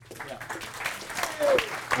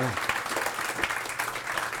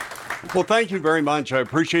Well, thank you very much. I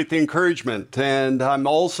appreciate the encouragement. And I'm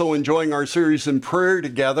also enjoying our series in prayer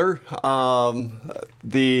together.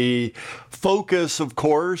 The focus, of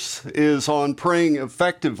course, is on praying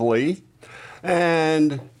effectively.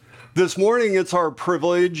 And this morning, it's our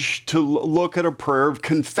privilege to look at a prayer of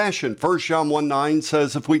confession. 1 John 1:9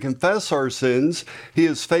 says, if we confess our sins, he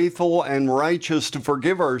is faithful and righteous to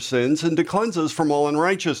forgive our sins and to cleanse us from all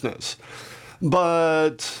unrighteousness.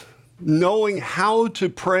 But knowing how to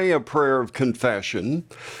pray a prayer of confession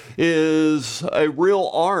is a real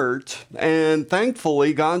art, and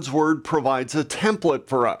thankfully, God's Word provides a template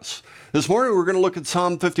for us. This morning, we're going to look at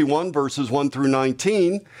Psalm 51, verses 1 through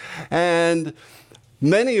 19, and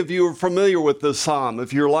many of you are familiar with this psalm.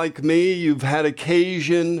 If you're like me, you've had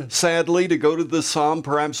occasion, sadly, to go to this psalm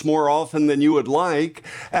perhaps more often than you would like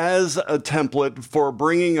as a template for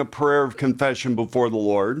bringing a prayer of confession before the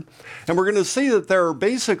Lord. And we're going to see that there are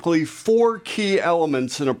basically four key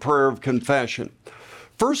elements in a prayer of confession.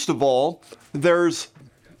 First of all, there's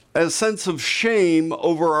a sense of shame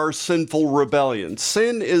over our sinful rebellion.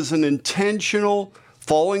 Sin is an intentional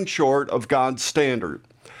falling short of God's standard.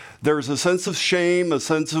 There's a sense of shame, a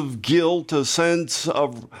sense of guilt, a sense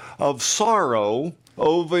of sorrow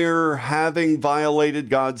over having violated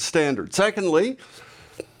God's standard. Secondly,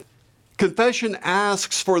 confession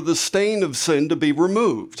asks for the stain of sin to be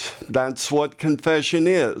removed. That's what confession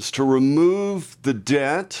is, to remove the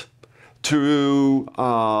debt, to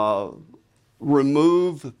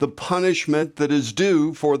remove the punishment that is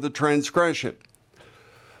due for the transgression.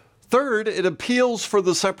 Third, it appeals for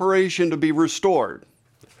the separation to be restored.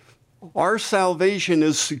 Our salvation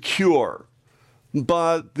is secure,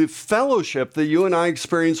 but the fellowship that you and I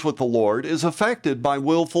experience with the Lord is affected by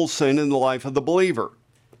willful sin in the life of the believer.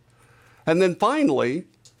 And then finally,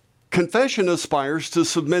 confession aspires to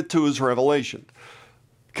submit to his revelation.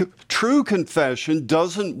 True confession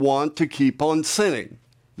doesn't want to keep on sinning.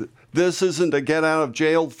 This isn't a get out of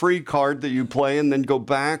jail free card that you play and then go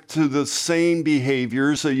back to the same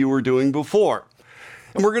behaviors that you were doing before.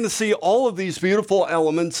 And we're going to see all of these beautiful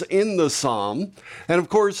elements in the psalm. And of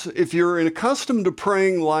course, if you're accustomed to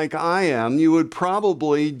praying like I am, you would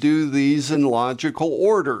probably do these in logical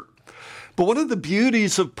order. But one of the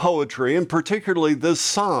beauties of poetry, and particularly this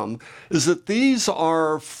psalm, is that these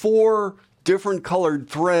are four different colored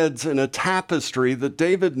threads in a tapestry that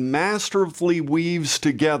David masterfully weaves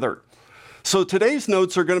together. So today's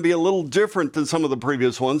notes are going to be a little different than some of the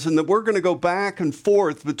previous ones, in that we're going to go back and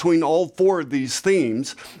forth between all four of these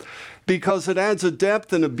themes because it adds a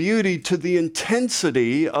depth and a beauty to the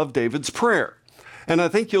intensity of David's prayer. And I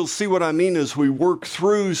think you'll see what I mean as we work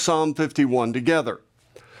through Psalm 51 together.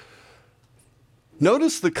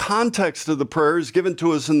 Notice the context of the prayer is given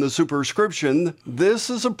to us in the superscription. This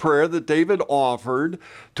is a prayer that David offered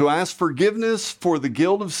to ask forgiveness for the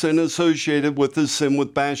guilt of sin associated with his sin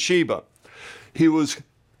with Bathsheba. He was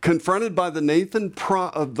confronted by the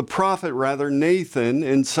prophet Nathan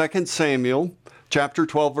in 2 Samuel chapter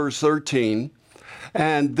 12, verse 13.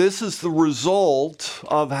 And this is the result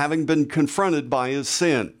of having been confronted by his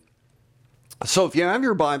sin. So if you have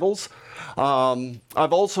your Bibles,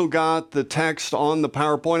 I've also got the text on the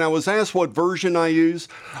PowerPoint. I was asked what version I use.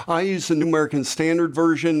 I use the New American Standard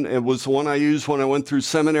Version. It was the one I used when I went through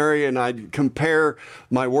seminary, and I'd compare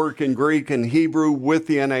my work in Greek and Hebrew with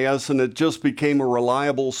the NAS, and it just became a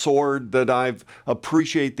reliable sword that I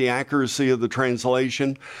appreciate the accuracy of the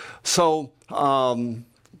translation. So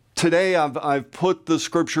today I've put the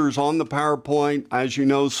scriptures on the PowerPoint. As you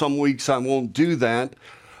know, some weeks I won't do that.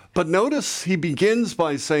 But notice he begins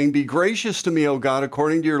by saying, be gracious to me, O God,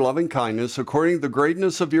 according to your loving kindness, according to the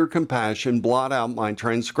greatness of your compassion, blot out my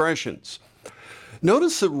transgressions.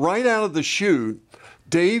 Notice that right out of the chute,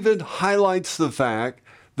 David highlights the fact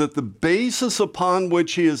that the basis upon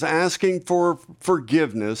which he is asking for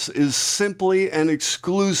forgiveness is simply and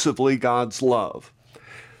exclusively God's love.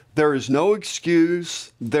 There is no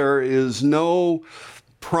excuse. There is no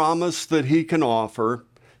promise that he can offer.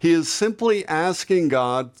 He is simply asking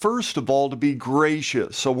God, first of all, to be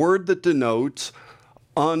gracious, a word that denotes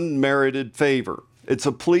unmerited favor. It's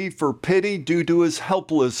a plea for pity due to his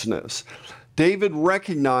helplessness. David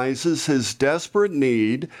recognizes his desperate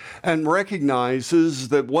need and recognizes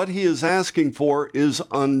that what he is asking for is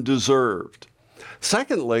undeserved.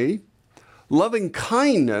 Secondly, loving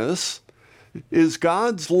kindness is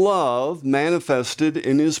God's love manifested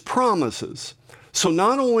in his promises. So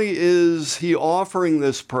not only is he offering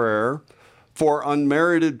this prayer for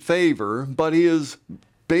unmerited favor, but he is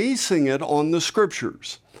basing it on the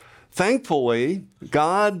scriptures. Thankfully,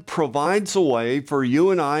 God provides a way for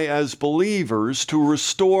you and I as believers to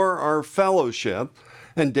restore our fellowship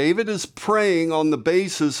And David is praying on the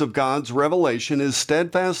basis of God's revelation, his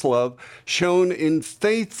steadfast love shown in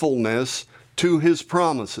faithfulness to his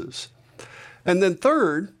promises. And then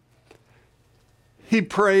third, he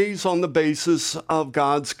prays on the basis of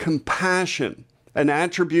God's compassion, an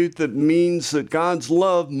attribute that means that God's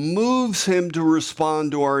love moves him to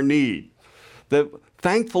respond to our need. That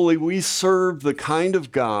thankfully we serve the kind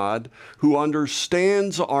of God who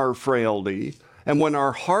understands our frailty, and when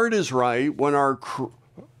our heart is right, when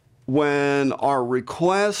our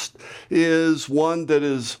request is one that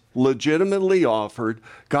is legitimately offered,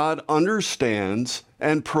 God understands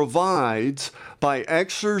and provides by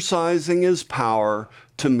exercising his power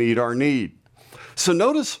to meet our need. So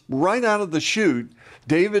notice right out of the chute,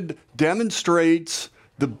 David demonstrates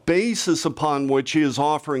the basis upon which he is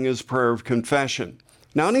offering his prayer of confession.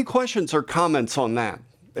 Now, any questions or comments on that?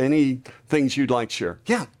 Any things you'd like to share?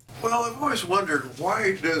 Yeah. Well, I've always wondered,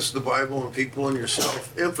 why does the Bible and people and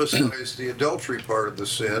yourself emphasize the adultery part of the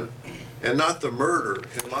sin and not the murder?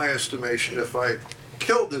 In my estimation, if I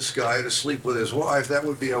killed this guy to sleep with his wife, that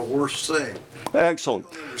would be a worse thing. Excellent.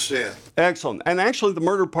 I don't understand. Excellent. And actually, the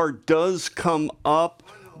murder part does come up.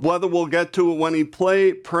 Whether we'll get to it when he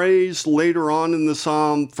prays later on in the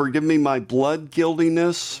psalm, forgive me my blood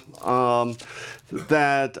guiltiness,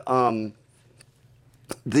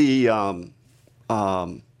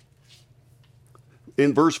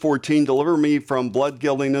 in verse 14, deliver me from blood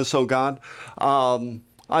guiltiness, O God.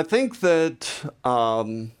 I think that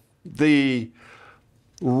the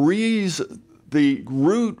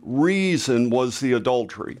root reason was the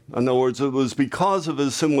adultery. In other words, it was because of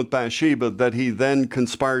his sin with Bathsheba that he then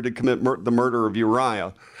conspired to commit the murder of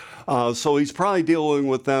Uriah. So he's probably dealing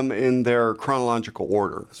with them in their chronological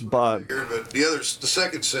order. But the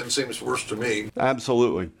second sin seems worse to me.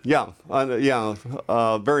 Absolutely. Yeah.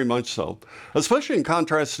 Very much so. Especially in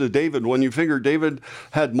contrast to David, when you figure David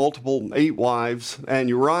had 8 wives, and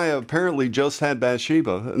Uriah apparently just had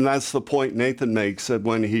Bathsheba. And that's the point Nathan makes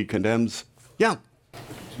when he condemns. Yeah. Do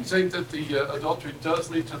you think that the adultery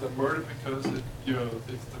does lead to the murder because it's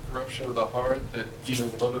the corruption of the heart that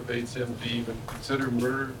motivates him to even consider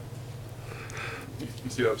murder? You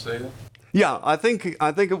see what I'm saying? Yeah, I think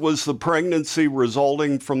it was the pregnancy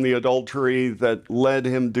resulting from the adultery that led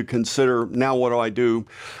him to consider, now what do I do,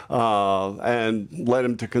 and led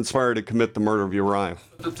him to conspire to commit the murder of Uriah.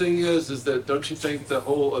 The thing is that don't you think the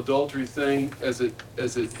whole adultery thing, as it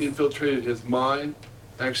infiltrated his mind,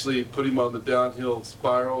 actually put him on the downhill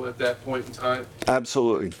spiral at that point in time?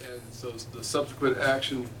 Absolutely. And so the subsequent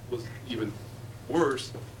action was even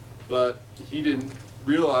worse, but he didn't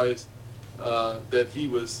realize that he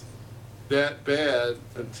was that bad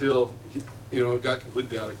until it got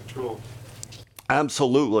completely out of control.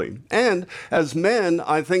 Absolutely. And as men,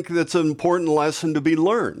 I think that's an important lesson to be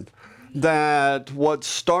learned, that what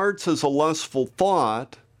starts as a lustful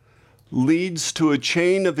thought leads to a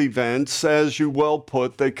chain of events, as you well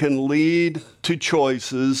put, that can lead to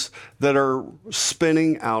choices that are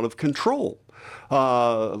spinning out of control.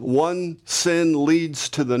 One sin leads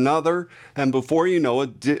to another, and before you know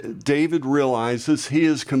it, David realizes he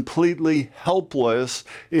is completely helpless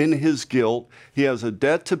in his guilt. He has a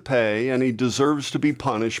debt to pay, and he deserves to be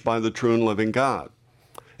punished by the true and living God.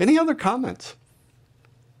 Any other comments?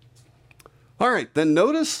 All right, then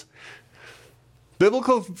notice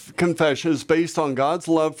biblical confession is based on God's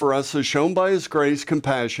love for us as shown by his grace,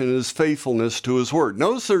 compassion, and his faithfulness to his word.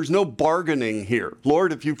 Notice there's no bargaining here.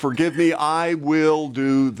 Lord, if you forgive me, I will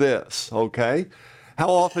do this, okay? How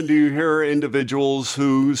often do you hear individuals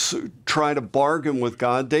who try to bargain with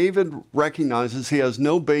God? David recognizes he has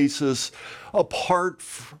no basis apart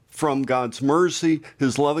from God's mercy,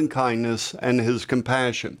 his loving kindness, and his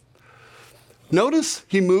compassion. Notice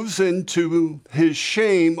he moves into his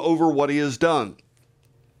shame over what he has done.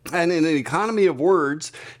 And in an economy of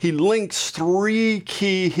words, he links 3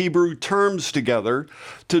 key Hebrew terms together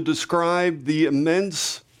to describe the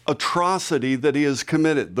immense atrocity that he has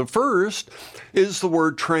committed. The first is the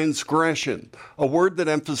word transgression, a word that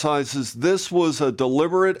emphasizes this was a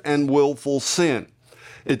deliberate and willful sin.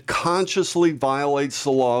 It consciously violates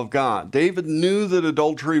the law of God. David knew that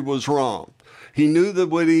adultery was wrong. He knew that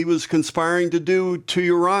what he was conspiring to do to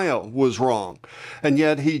Uriah was wrong, and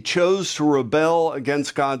yet he chose to rebel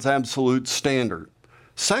against God's absolute standard.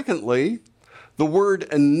 Secondly, the word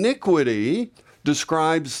iniquity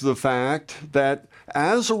describes the fact that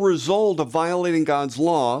as a result of violating God's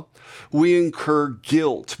law, we incur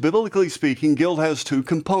guilt. Biblically speaking, guilt has 2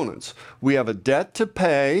 components. We have a debt to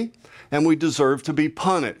pay, and we deserve to be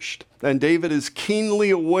punished. And David is keenly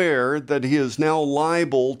aware that he is now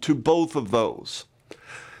liable to both of those.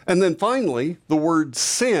 And then finally, the word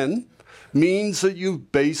sin means that you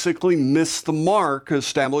basically missed the mark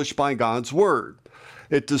established by God's word.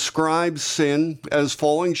 It describes sin as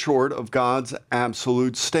falling short of God's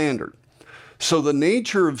absolute standard. So the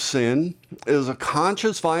nature of sin is a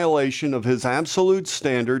conscious violation of his absolute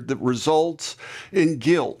standard that results in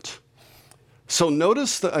guilt. So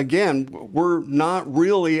notice that, again, we're not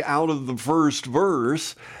really out of the first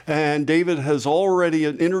verse, and David has already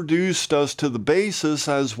introduced us to the basis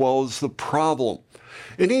as well as the problem.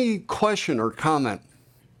 Any question or comment?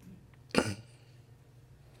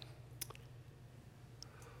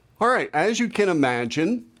 All right, as you can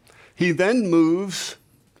imagine, he then moves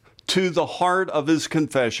to the heart of his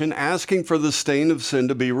confession, asking for the stain of sin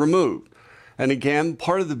to be removed. And again,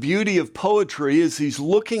 part of the beauty of poetry is he's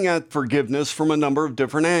looking at forgiveness from a number of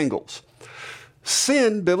different angles.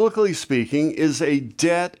 Sin, biblically speaking, is a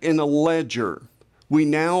debt in a ledger. We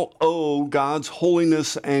now owe God's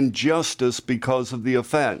holiness and justice because of the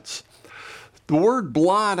offense. The word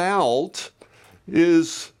blot out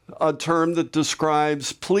is a term that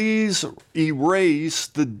describes, please erase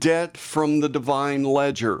the debt from the divine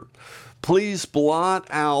ledger. Please blot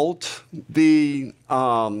out the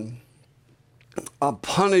a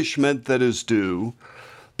punishment that is due,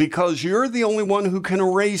 because you're the only one who can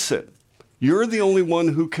erase it. You're the only one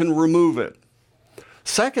who can remove it.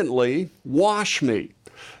 Secondly, wash me.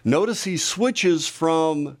 Notice he switches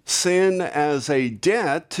from sin as a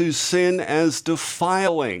debt to sin as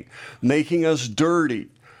defiling, making us dirty.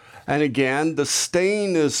 And again, the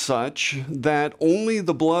stain is such that only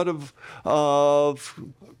the blood of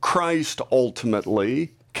Christ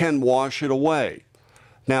ultimately can wash it away.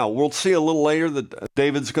 Now, we'll see a little later that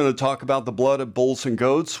David's going to talk about the blood of bulls and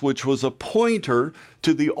goats, which was a pointer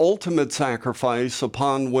to the ultimate sacrifice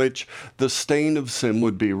upon which the stain of sin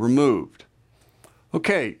would be removed.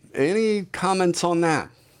 Okay, any comments on that?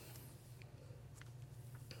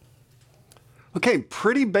 Okay,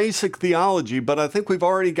 pretty basic theology, but I think we've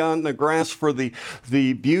already gotten a grasp for the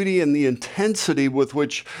beauty and the intensity with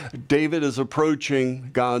which David is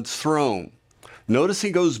approaching God's throne. Notice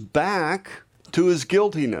he goes back to his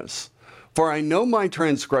guiltiness. For I know my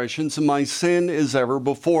transgressions, and my sin is ever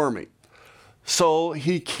before me. So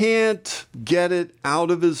he can't get it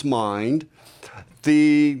out of his mind.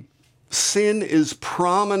 The sin is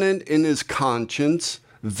prominent in his conscience,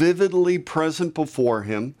 vividly present before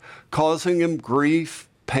him, causing him grief,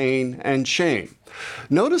 pain, and shame.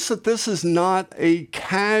 Notice that this is not a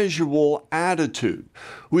casual attitude.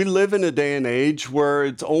 We live in a day and age where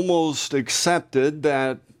it's almost accepted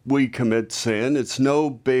that we commit sin. It's no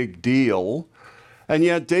big deal. And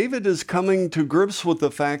yet David is coming to grips with the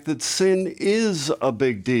fact that sin is a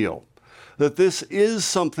big deal, that this is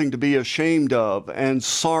something to be ashamed of and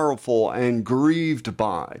sorrowful and grieved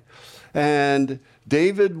by. And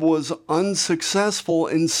David was unsuccessful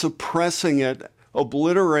in suppressing it,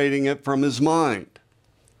 obliterating it from his mind.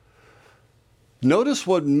 Notice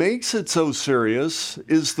what makes it so serious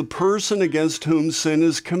is the person against whom sin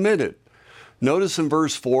is committed. Notice in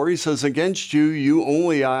verse 4, he says, against you, you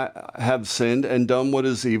only have sinned and done what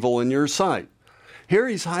is evil in your sight. Here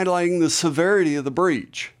he's highlighting the severity of the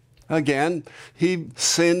breach. Again, he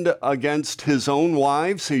sinned against his own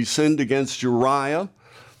wives. He sinned against Uriah.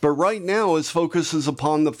 But right now his focus is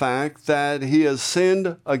upon the fact that he has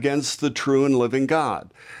sinned against the true and living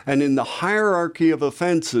God. And in the hierarchy of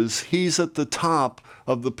offenses, he's at the top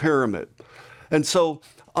of the pyramid. And so,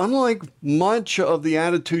 unlike much of the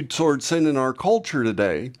attitude toward sin in our culture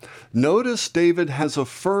today, notice David has a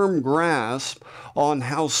firm grasp on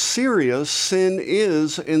how serious sin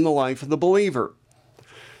is in the life of the believer.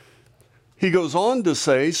 He goes on to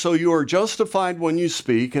say, so you are justified when you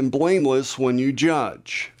speak and blameless when you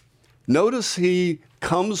judge. Notice he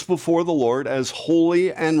comes before the Lord as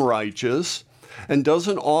holy and righteous and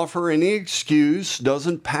doesn't offer any excuse,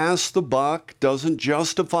 doesn't pass the buck, doesn't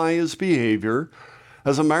justify his behavior.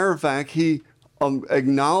 As a matter of fact, he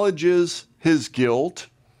acknowledges his guilt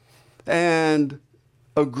and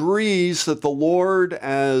agrees that the Lord,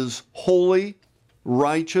 as holy,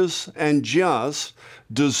 righteous, and just,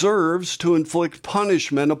 deserves to inflict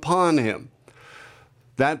punishment upon him.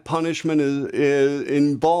 That punishment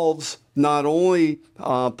involves not only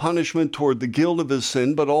punishment toward the guilt of his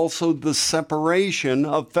sin, but also the separation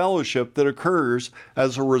of fellowship that occurs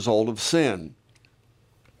as a result of sin.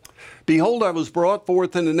 Behold, I was brought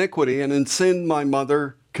forth in iniquity, and in sin my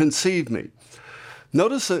mother conceived me.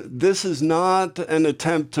 Notice that this is not an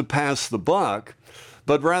attempt to pass the buck,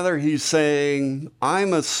 but rather he's saying,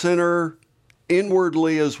 I'm a sinner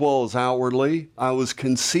inwardly as well as outwardly. I was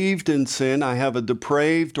conceived in sin. I have a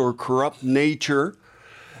depraved or corrupt nature.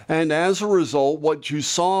 And as a result, what you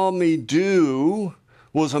saw me do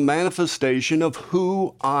was a manifestation of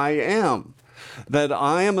who I am. That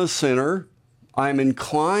I am a sinner, I am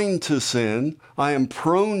inclined to sin, I am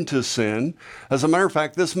prone to sin. As a matter of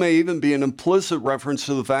fact, this may even be an implicit reference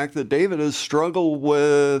to the fact that David has struggled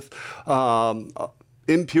with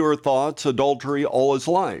impure thoughts, adultery all his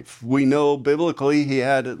life. We know biblically he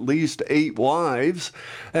had at least 8 wives,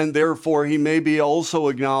 and therefore he may be also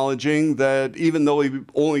acknowledging that even though he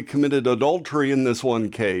only committed adultery in this one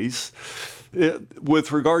case,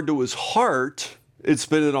 with regard to his heart, it's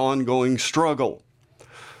been an ongoing struggle.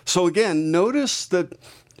 So again, notice that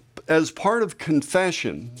as part of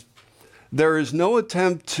confession, there is no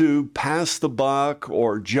attempt to pass the buck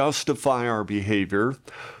or justify our behavior.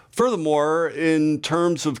 Furthermore, in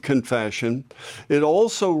terms of confession, it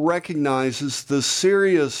also recognizes the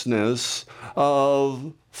seriousness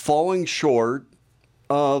of falling short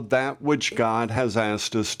of that which God has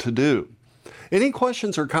asked us to do. Any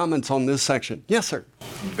questions or comments on this section? Yes, sir.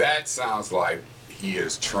 That sounds like he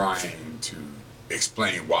is trying to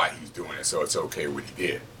explain why he's doing it, so it's okay what he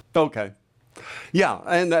did. Okay. Yeah,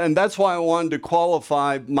 and that's why I wanted to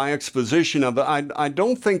qualify my exposition of it. I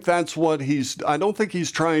don't think that's what I don't think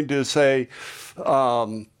he's trying to say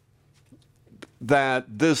that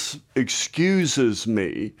this excuses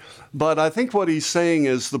me, but I think what he's saying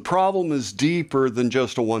is the problem is deeper than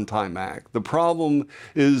just a one-time act. The problem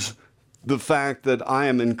is the fact that I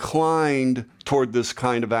am inclined toward this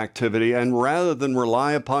kind of activity, and rather than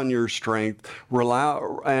rely upon your strength, rely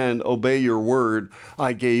and obey your word,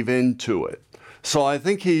 I gave in to it. So I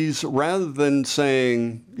think he's, rather than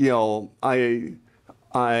saying, you know, I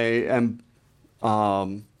am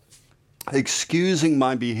excusing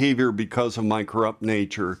my behavior because of my corrupt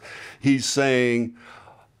nature, he's saying,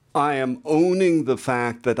 I am owning the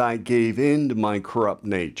fact that I gave in to my corrupt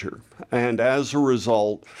nature. And as a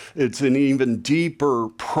result, it's an even deeper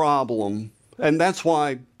problem. And that's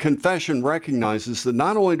why confession recognizes that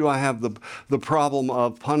not only do I have the problem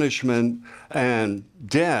of punishment and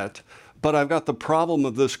debt, but I've got the problem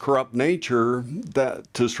of this corrupt nature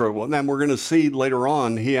that to struggle with. And we're going to see later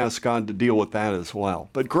on, he asks God to deal with that as well.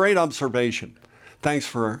 But great observation. Thanks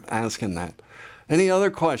for asking that. Any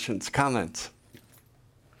other questions, comments?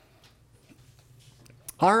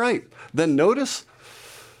 All right, then notice,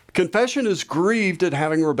 confession is grieved at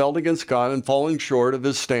having rebelled against God and falling short of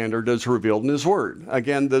his standard as revealed in his word.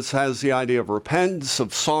 Again, this has the idea of repentance,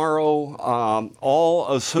 of sorrow,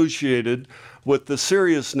 all associated with the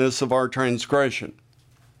seriousness of our transgression.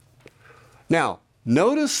 Now,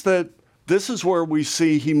 notice that this is where we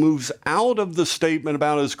see he moves out of the statement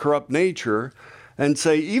about his corrupt nature and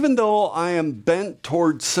say, even though I am bent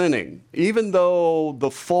toward sinning, even though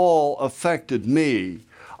the fall affected me,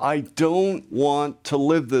 I don't want to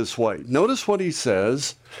live this way. Notice what he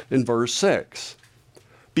says in verse 6.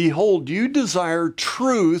 Behold, you desire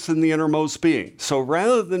truth in the innermost being. So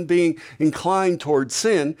rather than being inclined toward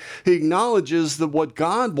sin, he acknowledges that what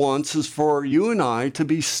God wants is for you and I to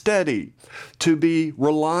be steady, to be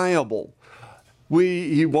reliable.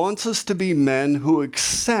 He wants us to be men who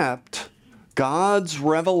accept God's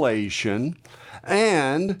revelation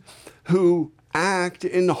and who act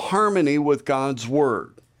in harmony with God's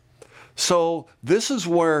word. So this is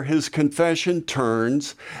where his confession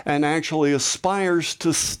turns and actually aspires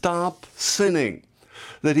to stop sinning.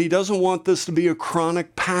 That he doesn't want this to be a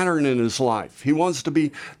chronic pattern in his life. He wants to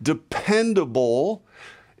be dependable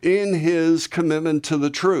in his commitment to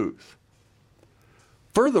the truth.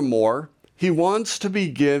 Furthermore, he wants to be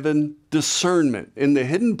given discernment. In the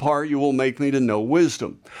hidden part, you will make me to know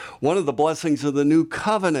wisdom. One of the blessings of the new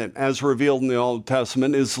covenant, as revealed in the Old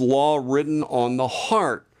Testament, is law written on the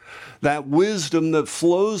heart. That wisdom that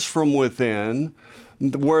flows from within,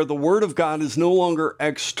 where the Word of God is no longer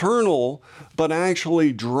external, but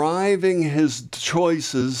actually driving his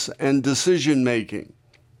choices and decision making.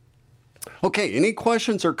 Okay, any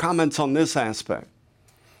questions or comments on this aspect?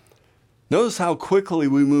 Notice how quickly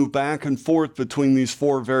we move back and forth between these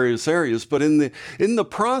 4 various areas, but in the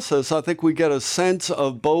process, I think we get a sense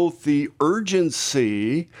of both the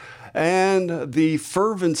urgency and the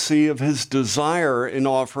fervency of his desire in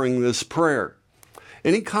offering this prayer.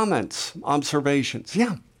 Any comments, observations?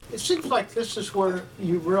 Yeah. It seems like this is where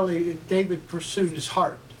David pursued his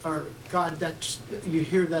heart, or God, you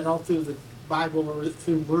hear that all through the Bible or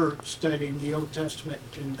through word study in the Old Testament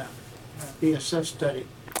and BSF study.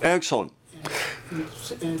 Excellent.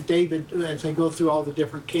 And David, as they go through all the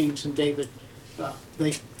different kings, and David,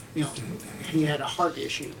 he had a heart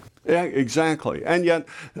issue. Yeah, exactly. And yet,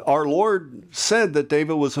 our Lord said that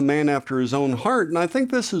David was a man after his own heart. And I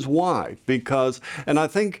think this is why. And I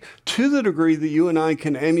think to the degree that you and I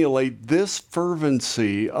can emulate this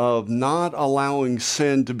fervency of not allowing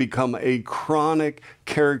sin to become a chronic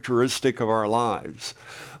characteristic of our lives,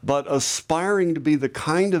 but aspiring to be the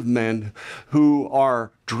kind of men who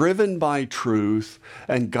are driven by truth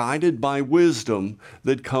and guided by wisdom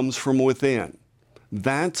that comes from within.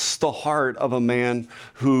 That's the heart of a man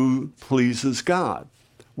who pleases God.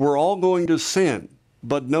 We're all going to sin,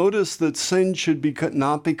 but notice that sin should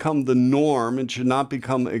not become the norm. It should not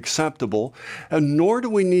become acceptable, and nor do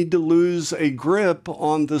we need to lose a grip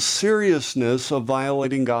on the seriousness of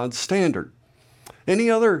violating God's standard. Any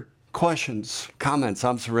other questions, comments,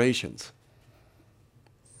 observations?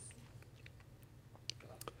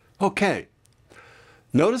 Okay.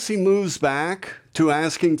 Notice he moves back to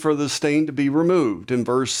asking for the stain to be removed. In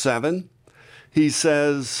verse 7, he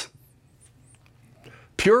says,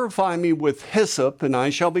 "Purify me with hyssop, and I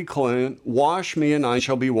shall be clean. Wash me, and I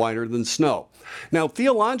shall be whiter than snow." Now,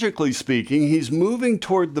 theologically speaking, he's moving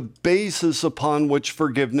toward the basis upon which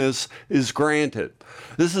forgiveness is granted.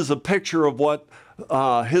 This is a picture of what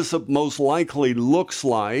hyssop most likely looks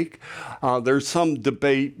like. There's some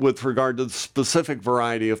debate with regard to the specific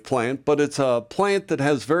variety of plant, but it's a plant that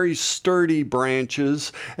has very sturdy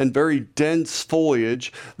branches and very dense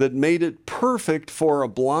foliage that made it perfect for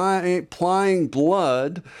applying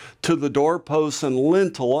blood to the doorposts and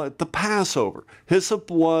lintel at the Passover.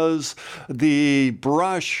 Hyssop was the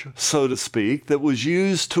brush, so to speak, that was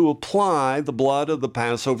used to apply the blood of the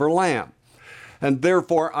Passover lamb. And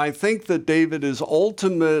therefore, I think that David is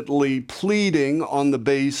ultimately pleading on the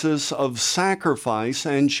basis of sacrifice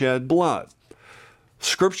and shed blood.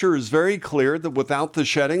 Scripture is very clear that without the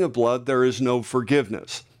shedding of blood, there is no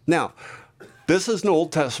forgiveness. Now, this is an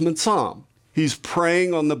Old Testament psalm. He's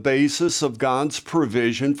praying on the basis of God's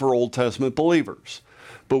provision for Old Testament believers.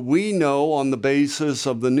 But we know on the basis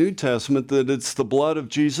of the New Testament that it's the blood of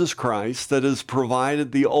Jesus Christ that has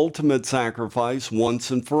provided the ultimate sacrifice once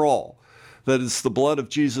and for all. That it's the blood of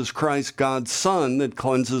Jesus Christ, God's Son, that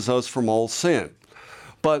cleanses us from all sin.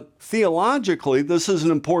 But theologically, this is an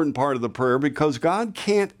important part of the prayer because God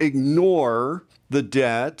can't ignore the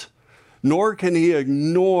debt, nor can he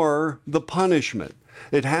ignore the punishment.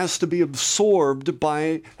 It has to be absorbed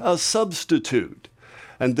by a substitute.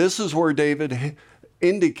 And this is where David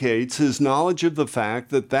indicates his knowledge of the fact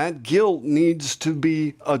that that guilt needs to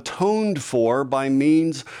be atoned for by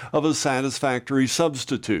means of a satisfactory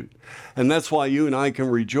substitute. And that's why you and I can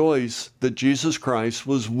rejoice that Jesus Christ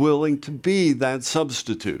was willing to be that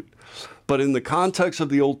substitute. But in the context of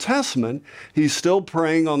the Old Testament, he's still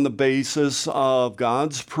praying on the basis of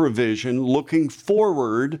God's provision, looking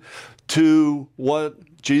forward to what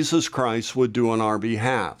Jesus Christ would do on our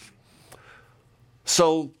behalf.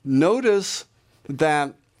 So notice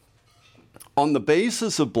that on the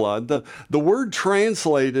basis of blood, the word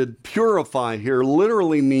translated purify here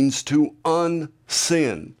literally means to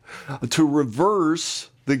unsin, to reverse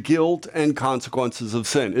the guilt and consequences of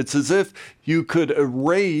sin. It's as if you could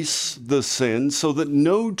erase the sin so that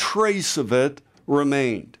no trace of it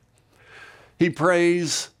remained. He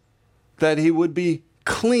prays that he would be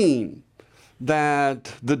clean,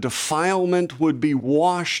 that the defilement would be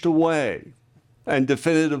washed away and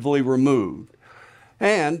definitively removed.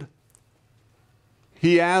 And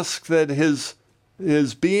he asks that his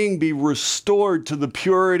being be restored to the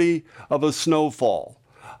purity of a snowfall.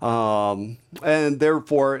 And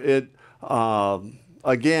therefore it,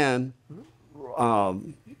 again,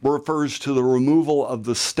 refers to the removal of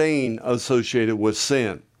the stain associated with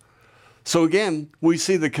sin. So again, we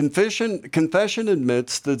see the confession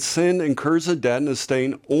admits that sin incurs a debt and a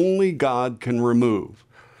stain only God can remove.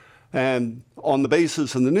 And on the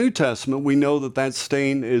basis of the New Testament, we know that that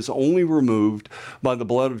stain is only removed by the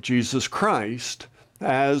blood of Jesus Christ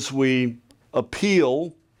as we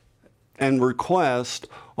appeal and request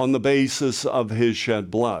on the basis of his shed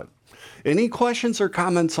blood. Any questions or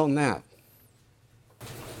comments on that?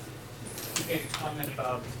 You made a comment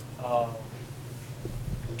about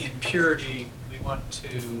impurity. We want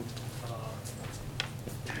to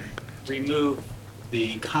remove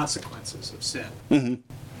the consequences of sin. Mm-hmm.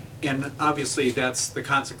 And obviously that's the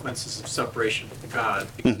consequences of separation from God,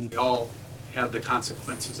 because we all have the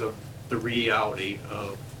consequences of the reality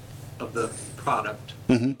of the product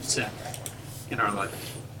of sin in our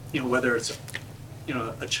life. You know, whether it's, you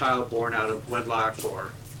know, a child born out of wedlock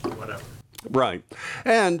or whatever. Right.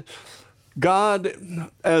 And God,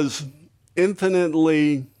 as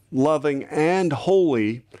infinitely loving and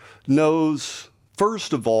holy, knows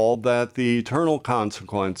First of all, that the eternal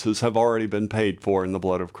consequences have already been paid for in the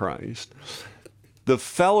blood of Christ. The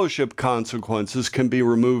fellowship consequences can be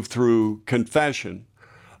removed through confession,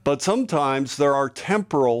 but sometimes there are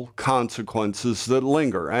temporal consequences that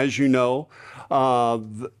linger. As you know,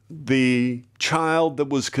 the child that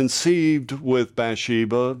was conceived with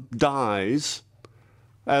Bathsheba dies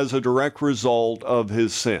as a direct result of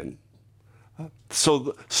his sin.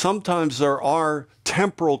 So sometimes there are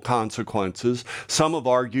temporal consequences. Some have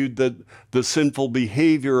argued that the sinful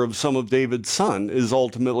behavior of some of David's sons is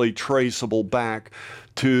ultimately traceable back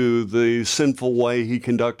to the sinful way he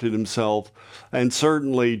conducted himself. And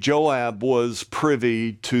certainly Joab was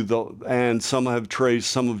privy to and some have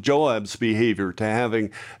traced some of Joab's behavior to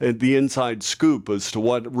having the inside scoop as to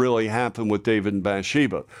what really happened with David and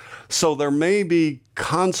Bathsheba. So there may be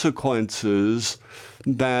consequences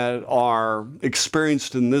that are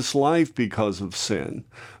experienced in this life because of sin.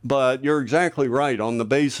 But you're exactly right. On the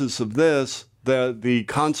basis of this, the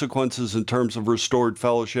consequences in terms of restored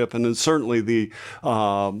fellowship and then certainly the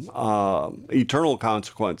eternal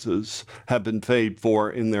consequences have been paid for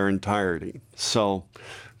in their entirety. So,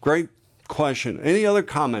 great question. Any other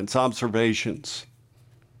comments, observations?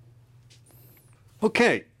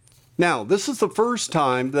 Okay. Now, this is the first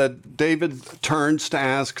time that David turns to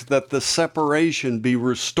ask that the separation be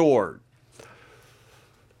restored.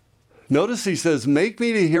 Notice he says, "Make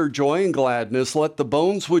me to hear joy and gladness, let the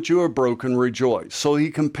bones which you have broken rejoice." So he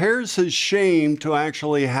compares his shame to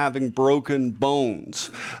actually having broken bones,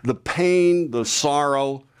 the pain, the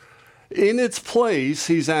sorrow. In its place,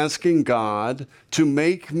 he's asking God to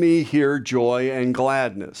make me hear joy and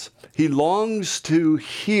gladness. He longs to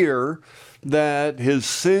hear that his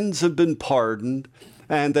sins have been pardoned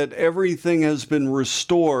and that everything has been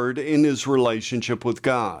restored in his relationship with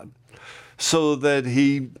God, so that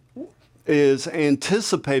he is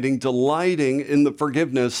anticipating, delighting in the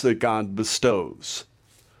forgiveness that God bestows.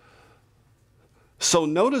 So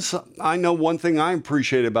notice, I know one thing I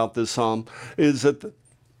appreciate about this psalm is that,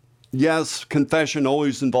 yes, confession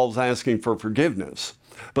always involves asking for forgiveness,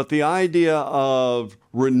 but the idea of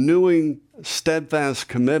renewing steadfast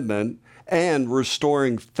commitment and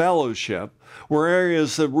restoring fellowship were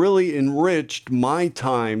areas that really enriched my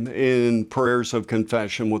time in prayers of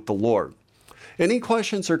confession with the Lord. Any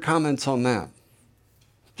questions or comments on that?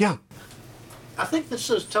 Yeah. I think this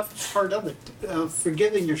is the toughest part of it,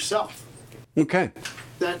 forgiving yourself. Okay.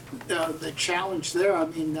 That the challenge there. I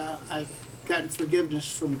mean, I've gotten forgiveness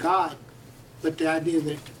from God, but the idea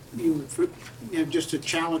that you would, just a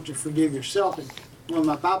challenge to forgive yourself. And one of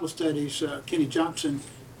my Bible studies, Kenny Johnson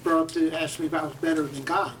brought up to ask me if I was better than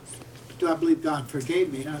God. Do I believe God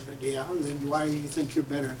forgave me? And I said, yeah. Then why do you think you're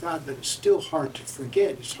better than God? But it's still hard to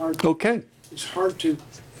forget. It's hard. It's hard to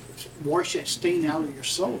wash that stain out of your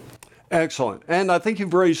soul. Excellent. And I think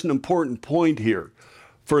you've raised an important point here.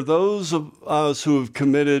 For those of us who have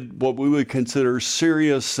committed what we would consider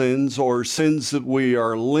serious sins or sins that we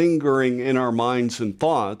are lingering in our minds and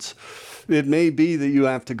thoughts, it may be that you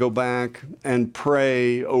have to go back and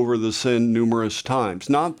pray over the sin numerous times,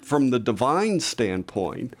 not from the divine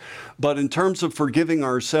standpoint, but in terms of forgiving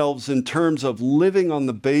ourselves, in terms of living on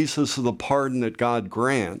the basis of the pardon that God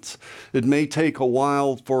grants. It may take a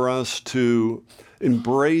while for us to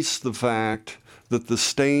embrace the fact that the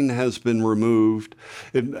stain has been removed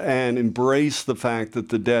and embrace the fact that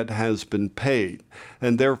the debt has been paid.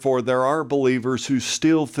 And therefore, there are believers who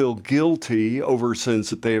still feel guilty over sins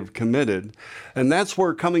that they have committed. And that's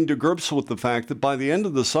where coming to grips with the fact that by the end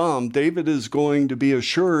of the psalm, David is going to be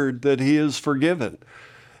assured that he is forgiven.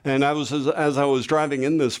 And as I was driving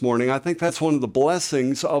in this morning, I think that's one of the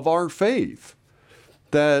blessings of our faith,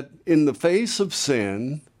 that in the face of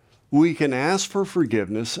sin, we can ask for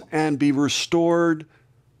forgiveness and be restored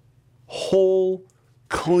whole,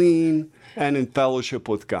 clean, and in fellowship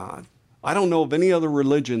with God. I don't know of any other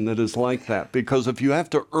religion that is like that, because if you have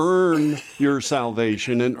to earn your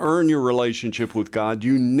salvation and earn your relationship with God,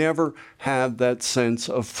 you never have that sense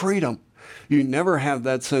of freedom. You never have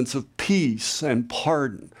that sense of peace and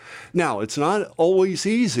pardon. Now, it's not always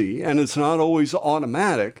easy and it's not always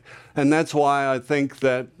automatic, and that's why I think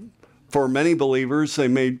that for many believers, they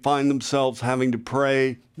may find themselves having to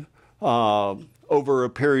pray over a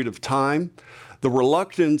period of time. The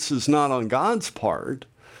reluctance is not on God's part,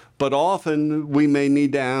 but often we may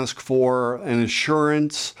need to ask for an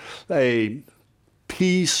assurance, a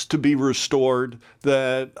peace to be restored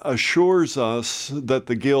that assures us that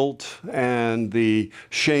the guilt and the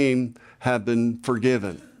shame have been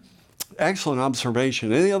forgiven. Excellent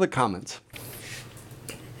observation. Any other comments?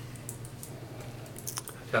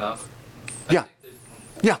 Yeah.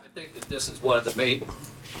 Yeah. I think that this is one of the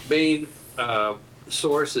main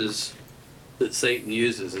sources that Satan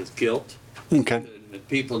uses is guilt. Okay. And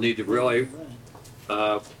people need to really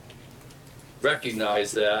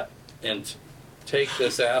recognize that and take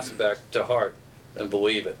this aspect to heart and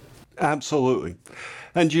believe it. Absolutely.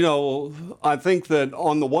 And you know, I think that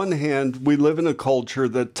on the one hand, we live in a culture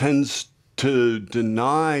that tends to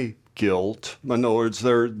deny guilt. In other words,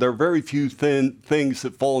 there are very few things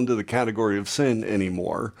that fall into the category of sin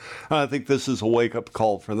anymore. And I think this is a wake-up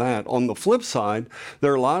call for that. On the flip side,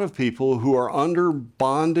 there are a lot of people who are under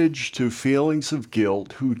bondage to feelings of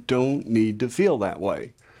guilt who don't need to feel that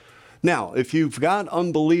way. Now, if you've got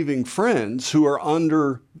unbelieving friends who are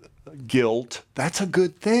under guilt, that's a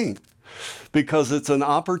good thing, because it's an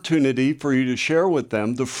opportunity for you to share with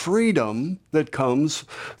them the freedom that comes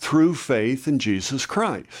through faith in Jesus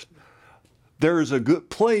Christ. There is a good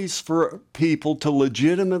place for people to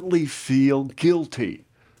legitimately feel guilty.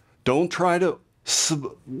 Don't try to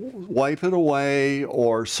wipe it away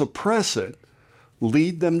or suppress it.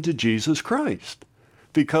 Lead them to Jesus Christ,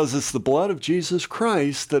 because it's the blood of Jesus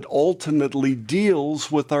Christ that ultimately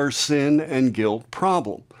deals with our sin and guilt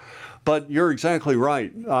problem. But you're exactly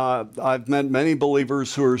right. I've met many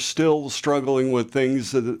believers who are still struggling with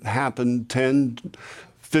things that happened 10,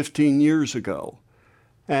 15 years ago.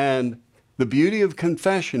 And the beauty of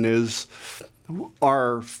confession is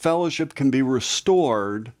our fellowship can be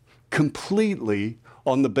restored completely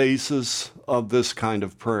on the basis of this kind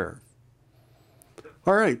of prayer.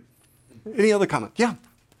 All right. Any other comment? Yeah.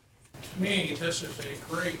 To me, this is a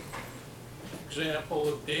great example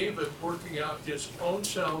of David working out his own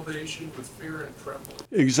salvation with fear and trembling.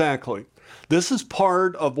 Exactly. This is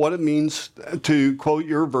part of what it means, to quote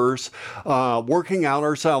your verse, working out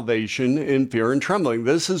our salvation in fear and trembling.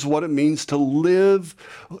 This is what it means to live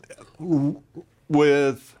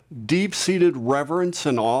with deep-seated reverence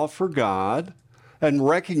and awe for God, and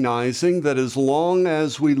recognizing that as long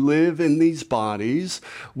as we live in these bodies,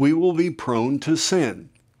 we will be prone to sin.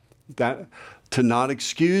 That, to not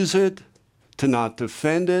excuse it, to not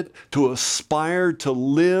defend it, to aspire to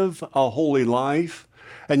live a holy life,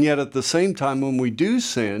 and yet at the same time, when we do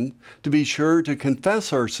sin, to be sure to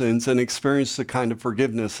confess our sins and experience the kind of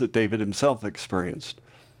forgiveness that David himself experienced.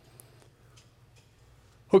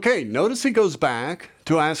 Okay, notice he goes back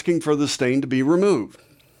to asking for the stain to be removed.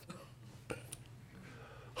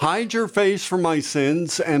 Hide your face from my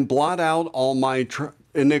sins and blot out all my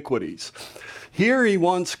iniquities. Here he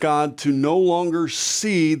wants God to no longer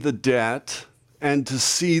see the debt and to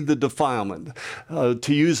see the defilement.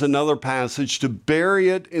 To use another passage, to bury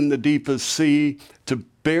it in the deepest sea, to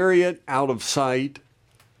bury it out of sight.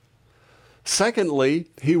 Secondly,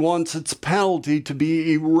 he wants its penalty to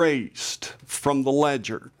be erased from the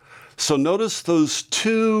ledger. So notice those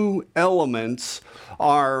two elements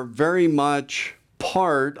are very much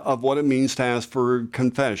part of what it means to ask for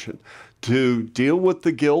confession. To deal with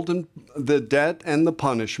the guilt and the debt and the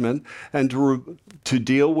punishment, and to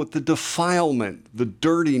deal with the defilement, the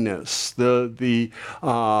dirtiness, that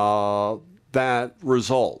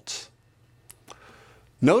results.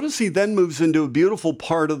 Notice he then moves into a beautiful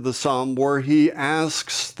part of the psalm where he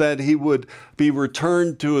asks that he would be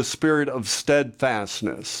returned to a spirit of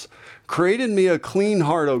steadfastness. Create in me a clean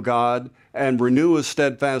heart, O God, and renew a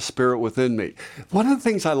steadfast spirit within me. One of the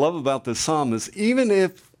things I love about this psalm is even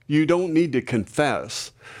if you don't need to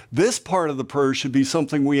confess, this part of the prayer should be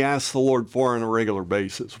something we ask the Lord for on a regular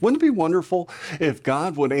basis. Wouldn't it be wonderful if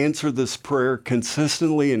God would answer this prayer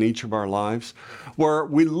consistently in each of our lives, where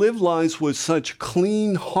we live lives with such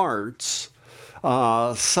clean hearts,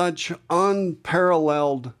 such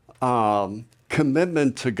unparalleled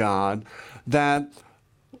commitment to God, that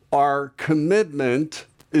our commitment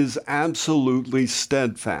is absolutely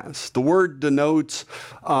steadfast. The word denotes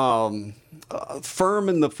firm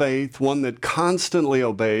in the faith, one that constantly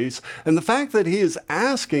obeys. And the fact that he is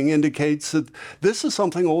asking indicates that this is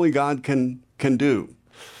something only God can do.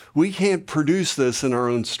 We can't produce this in our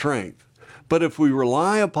own strength. But if we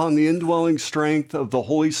rely upon the indwelling strength of the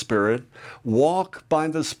Holy Spirit, walk by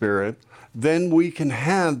the Spirit, then we can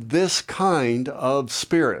have this kind of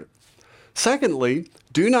spirit. Secondly,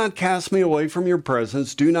 do not cast me away from your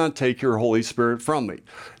presence. Do not take your Holy Spirit from me.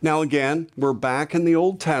 Now again, we're back in the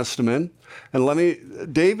Old Testament.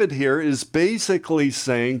 And David here is basically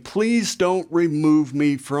saying, please don't remove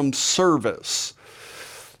me from service.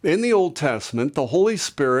 In the Old Testament, the Holy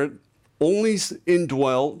Spirit only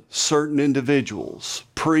indwelt certain individuals,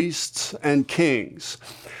 priests and kings.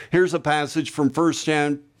 Here's a passage from 1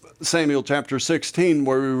 Samuel chapter 16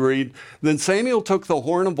 where we read, Then Samuel took the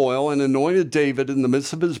horn of oil and anointed David in the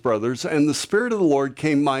midst of his brothers, and the Spirit of the Lord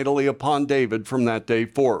came mightily upon David from that day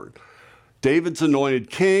forward. David's anointed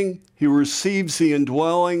king. He receives the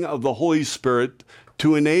indwelling of the Holy Spirit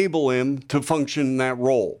to enable him to function in that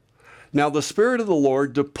role. Now, the Spirit of the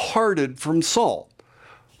Lord departed from Saul.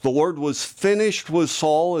 The Lord was finished with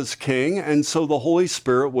Saul as king, and so the Holy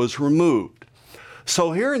Spirit was removed.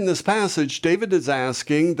 So here in this passage, David is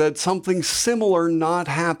asking that something similar not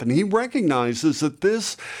happen. He recognizes that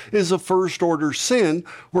this is a first-order sin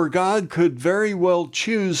where God could very well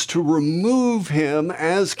choose to remove him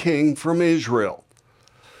as king from Israel.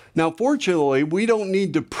 Now, fortunately, we don't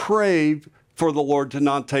need to pray for the Lord to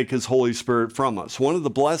not take his Holy Spirit from us. One of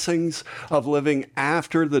the blessings of living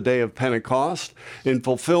after the day of Pentecost, in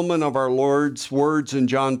fulfillment of our Lord's words in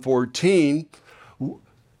John 14,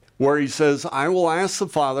 where he says, I will ask the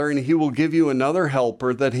Father, and he will give you another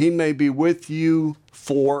helper, that he may be with you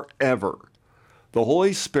forever. The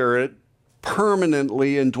Holy Spirit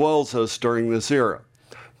permanently indwells us during this era.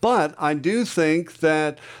 But I do think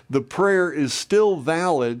that the prayer is still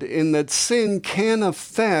valid in that sin can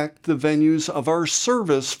affect the venues of our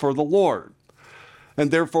service for the Lord. And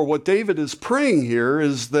therefore, what David is praying here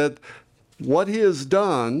is that what he has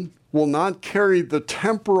done will not carry the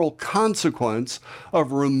temporal consequence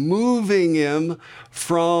of removing him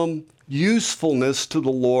from usefulness to the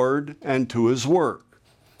Lord and to his work.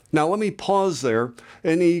 Now, let me pause there.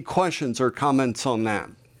 Any questions or comments on that?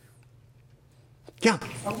 Yeah.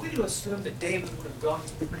 Are we to assume that David would have gone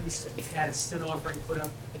to the priest and had a sin offering put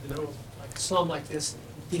up in the middle of like a psalm like this?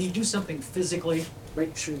 Did he do something physically?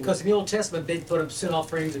 Because in the Old Testament, they'd put up sin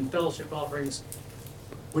offerings and fellowship offerings.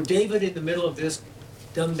 Would David in the middle of this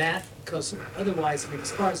done that? Because otherwise, I mean,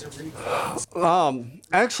 as far as it reads.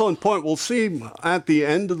 Excellent point. We'll see at the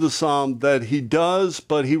end of the psalm that he does,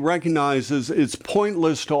 but he recognizes it's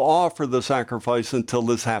pointless to offer the sacrifice until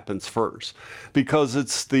this happens first, because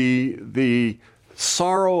it's the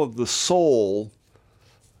sorrow of the soul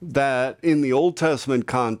that in the Old Testament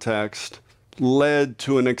context led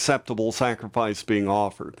to an acceptable sacrifice being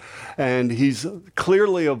offered. And he's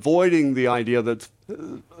clearly avoiding the idea that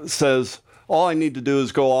says, all I need to do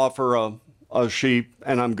is go offer a sheep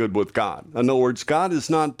and I'm good with God. In other words, God is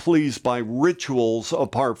not pleased by rituals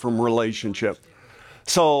apart from relationship.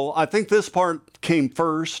 So I think this part came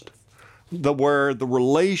first, where the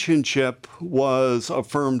relationship was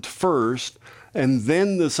affirmed first, and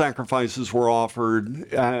then the sacrifices were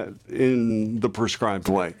offered in the prescribed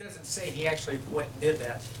way. It doesn't say he actually went and did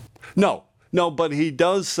that. No, but he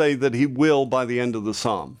does say that he will by the end of the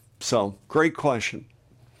psalm. So, great question.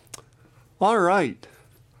 All right.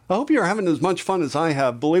 I hope you're having as much fun as I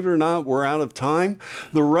have. Believe it or not, we're out of time.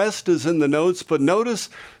 The rest is in the notes, but notice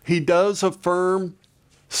he does affirm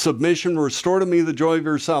submission. Restore to me the joy of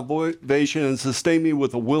your salvation and sustain me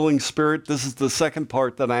with a willing spirit. This is the second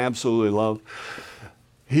part that I absolutely love.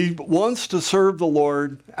 He wants to serve the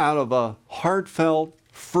Lord out of a heartfelt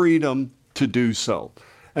freedom to do so.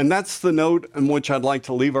 And that's the note in which I'd like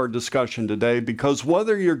to leave our discussion today, because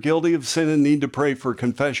whether you're guilty of sin and need to pray for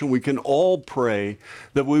confession, we can all pray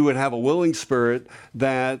that we would have a willing spirit,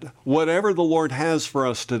 that whatever the Lord has for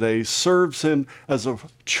us today serves him as a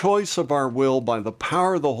choice of our will by the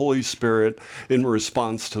power of the Holy Spirit in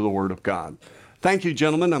response to the Word of God. Thank you,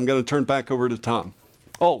 gentlemen. I'm going to turn back over to Tom.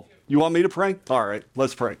 Oh, you want me to pray? All right,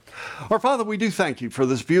 let's pray. Our Father, we do thank you for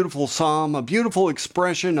this beautiful psalm, a beautiful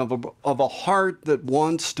expression of a heart that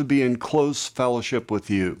wants to be in close fellowship with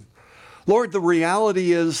you. Lord, the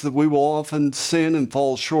reality is that we will often sin and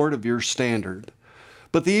fall short of your standard.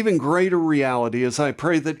 But the even greater reality is I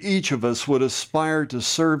pray that each of us would aspire to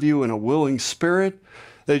serve you in a willing spirit,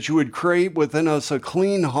 that you would create within us a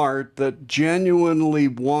clean heart that genuinely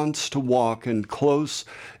wants to walk in close,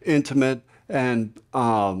 intimate, and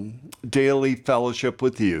daily fellowship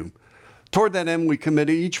with you. Toward that end, we commit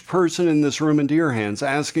each person in this room into your hands,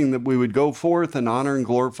 asking that we would go forth and honor and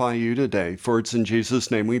glorify you today. For it's in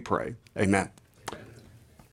Jesus' name we pray. Amen.